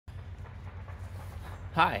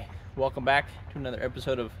Hi, welcome back to another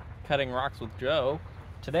episode of Cutting Rocks with Joe.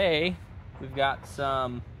 Today we've got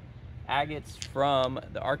some agates from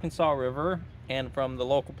the Arkansas River and from the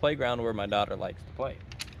local playground where my daughter likes to play.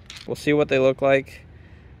 We'll see what they look like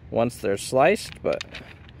once they're sliced, but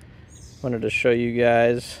wanted to show you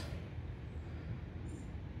guys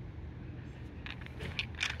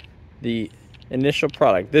the initial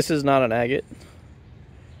product. This is not an agate,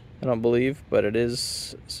 I don't believe, but it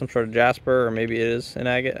is some sort of jasper, or maybe it is an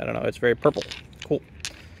agate. I don't know. It's very purple. Cool.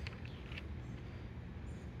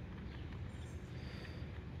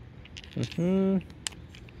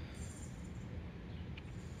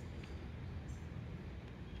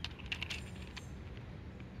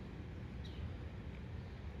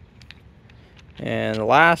 And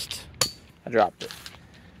last, I dropped it.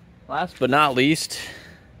 Last but not least,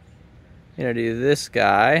 I'm gonna do this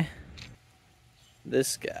guy.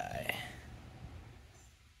 This guy.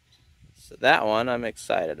 So that one I'm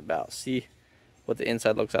excited about. See what the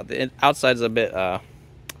inside looks like. The outside's a bit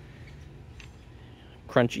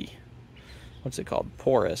crunchy. What's it called?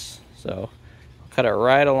 Porous. So I'll cut it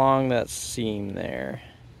right along that seam there.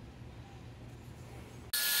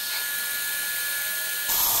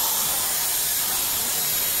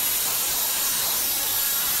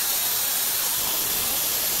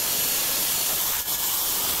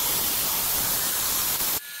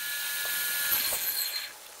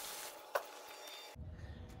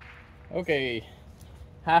 Okay,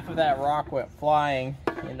 half of that rock went flying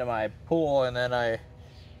into my pool, and then I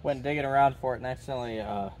went digging around for it and accidentally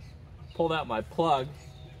pulled out my plug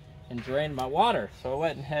and drained my water. So I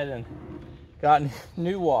went ahead and got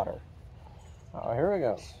new water. Oh, here we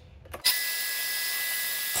go.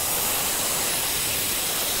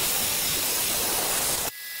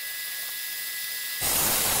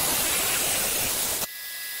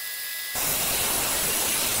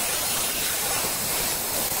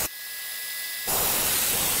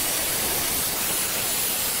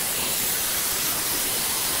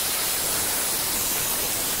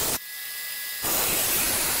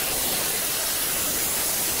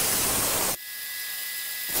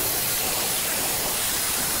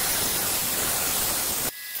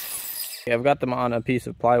 Okay, I've got them on a piece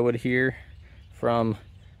of plywood here, from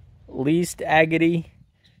least agate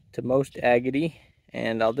to most agate,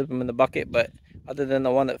 and I'll dip them in the bucket. But other than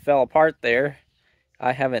the one that fell apart there,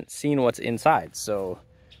 I haven't seen what's inside. So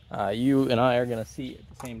you and I are going to see at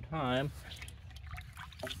the same time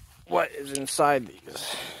what is inside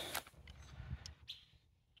these.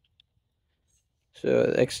 So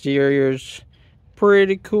the exterior's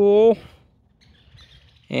pretty cool,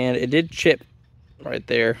 and it did chip right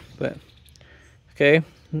there, but okay.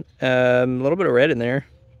 A little bit of red in there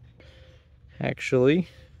actually,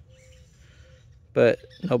 but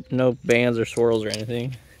no bands or swirls or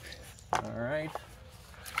anything. All right,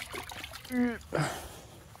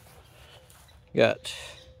 got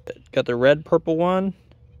the red purple one.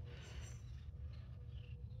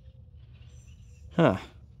 There's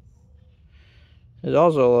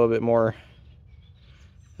also a little bit more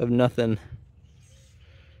of nothing.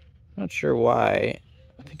 Not sure why.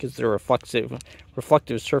 I think it's the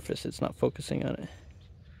reflective surface. It's not focusing on it.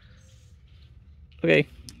 Okay.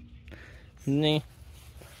 That's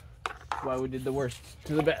why we did the worst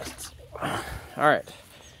to the best. Alright.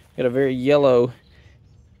 Got a very yellow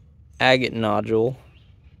agate nodule.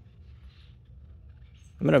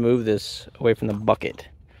 I'm going to move this away from the bucket.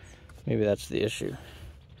 Maybe that's the issue.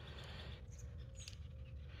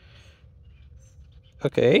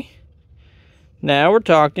 Okay. Now we're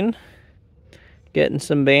talking. Getting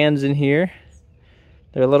some bands in here.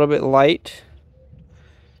 They're a little bit light,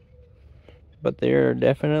 but they're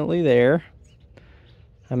definitely there.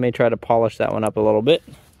 I may try to polish that one up a little bit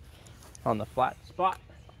on the flat spot.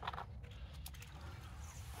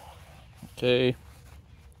 Okay.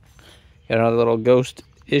 Got another little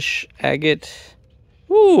ghost-ish agate.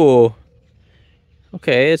 Ooh.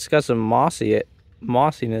 Okay, it's got some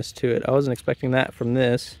mossiness to it. I wasn't expecting that from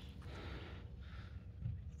this.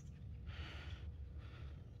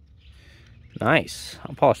 Nice.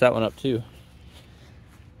 I'll polish that one up too.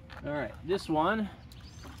 Alright, this one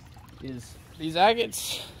is these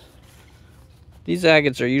agates. These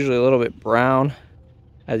agates are usually a little bit brown,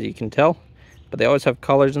 as you can tell, but they always have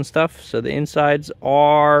colors and stuff. So the insides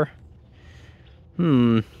are,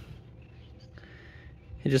 it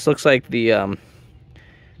just looks like the,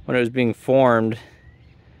 when it was being formed,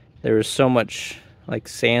 there was so much like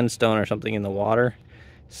sandstone or something in the water,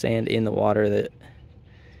 sand in the water, that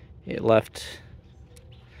it left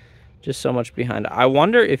just so much behind. I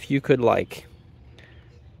wonder if you could, like,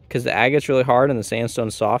 because the agate's really hard and the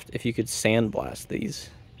sandstone's soft, if you could sandblast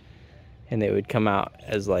these and they would come out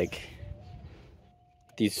as like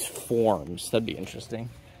these forms. That'd be interesting.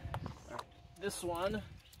 This one,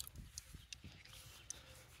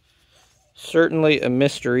 certainly a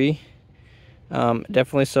mystery.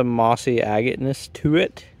 Definitely some mossy agate-ness to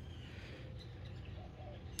it.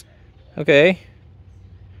 Okay,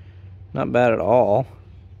 not bad at all.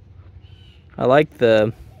 I like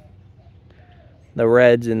the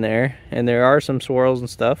reds in there, and there are some swirls and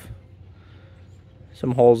stuff.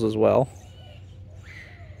 Some holes as well.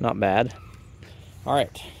 Not bad. All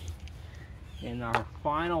right, and our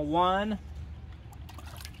final one.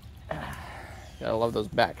 Gotta love those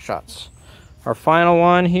back shots. Our final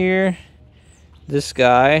one here. This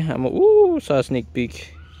guy. Ooh, saw a sneak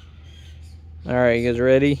peek. All right, you guys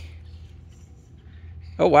ready?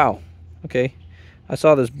 Oh wow. Okay, I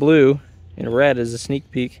saw this blue and red as a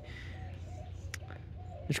sneak peek.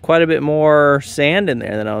 There's quite a bit more sand in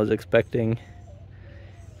there than I was expecting.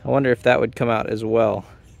 I wonder if that would come out as well.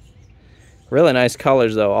 Really nice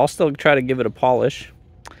colors though. I'll still try to give it a polish,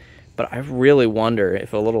 but I really wonder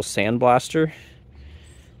if a little sandblaster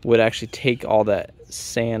would actually take all that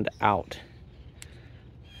sand out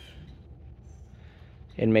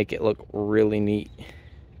and make it look really neat.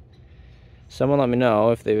 Someone let me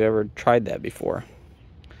know if they've ever tried that before.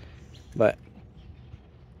 But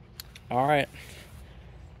all right,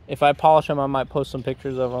 if I polish them, I might post some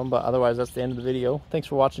pictures of them, but otherwise that's the end of the video. Thanks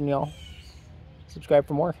for watching, y'all. Subscribe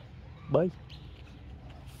for more. Bye.